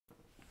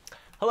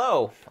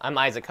Hello, I'm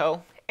Isaac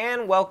Ho,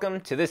 and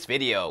welcome to this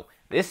video.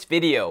 This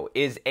video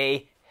is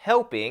a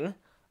helping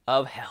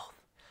of health,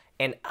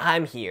 and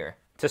I'm here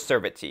to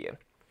serve it to you.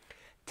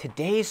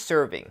 Today's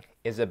serving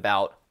is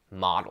about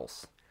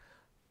models.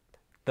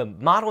 The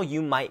model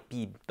you might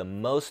be the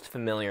most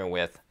familiar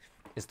with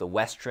is the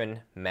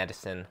Western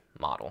medicine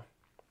model.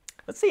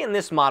 Let's say in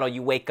this model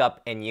you wake up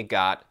and you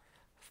got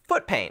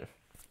foot pain.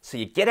 So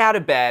you get out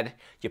of bed,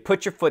 you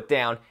put your foot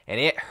down, and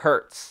it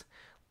hurts.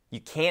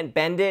 You can't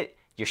bend it,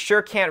 you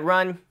sure can't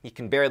run, you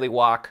can barely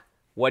walk.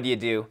 What do?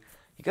 You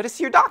go to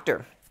see your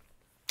doctor.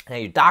 Now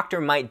your doctor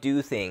might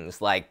do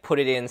things like put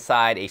it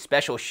inside a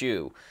special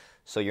shoe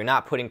so you're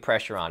not putting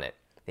pressure on it.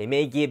 They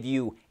may give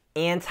you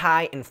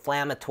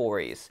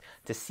anti-inflammatories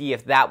to see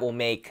if that will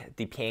make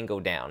the pain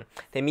go down.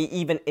 They may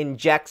even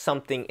inject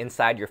something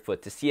inside your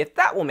foot to see if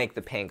that will make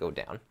the pain go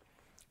down.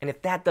 And if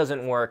that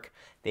doesn't work,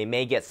 they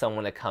may get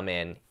someone to come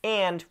in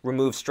and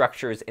remove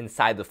structures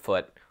inside the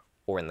foot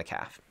or in the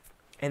calf.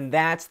 And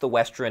that's the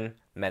Western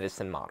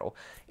medicine model.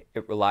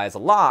 It relies a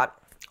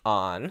lot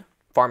on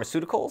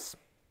pharmaceuticals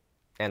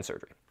and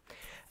surgery.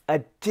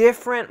 A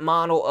different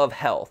model of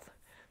health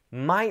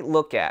might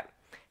look at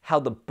how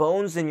the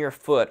bones in your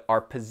foot are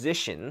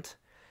positioned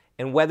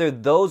and whether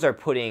those are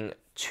putting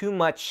too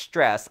much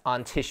stress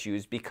on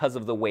tissues because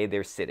of the way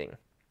they're sitting.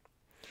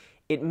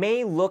 It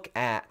may look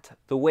at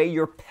the way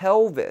your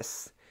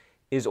pelvis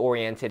is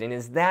oriented, and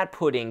is that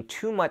putting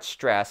too much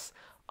stress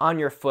on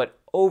your foot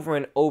over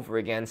and over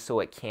again so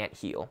it can't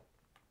heal.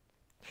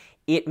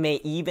 It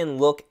may even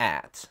look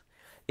at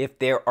if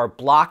there are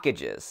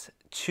blockages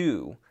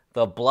to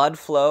the blood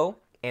flow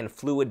and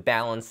fluid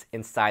balance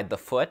inside the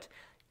foot,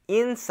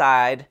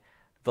 inside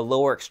the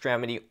lower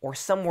extremity, or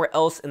somewhere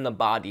else in the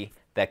body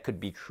that could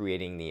be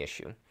creating the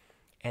issue.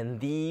 And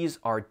these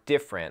are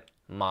different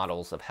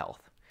models of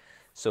health.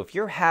 So if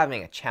you're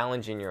having a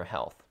challenge in your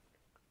health,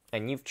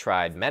 and you've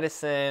tried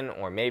medicine,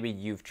 or maybe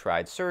you've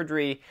tried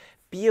surgery,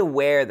 be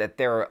aware that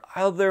there are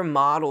other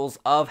models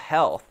of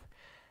health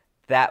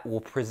that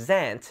will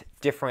present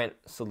different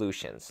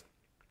solutions.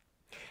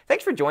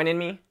 Thanks for joining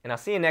me, and I'll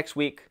see you next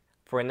week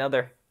for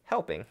another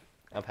helping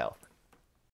of health.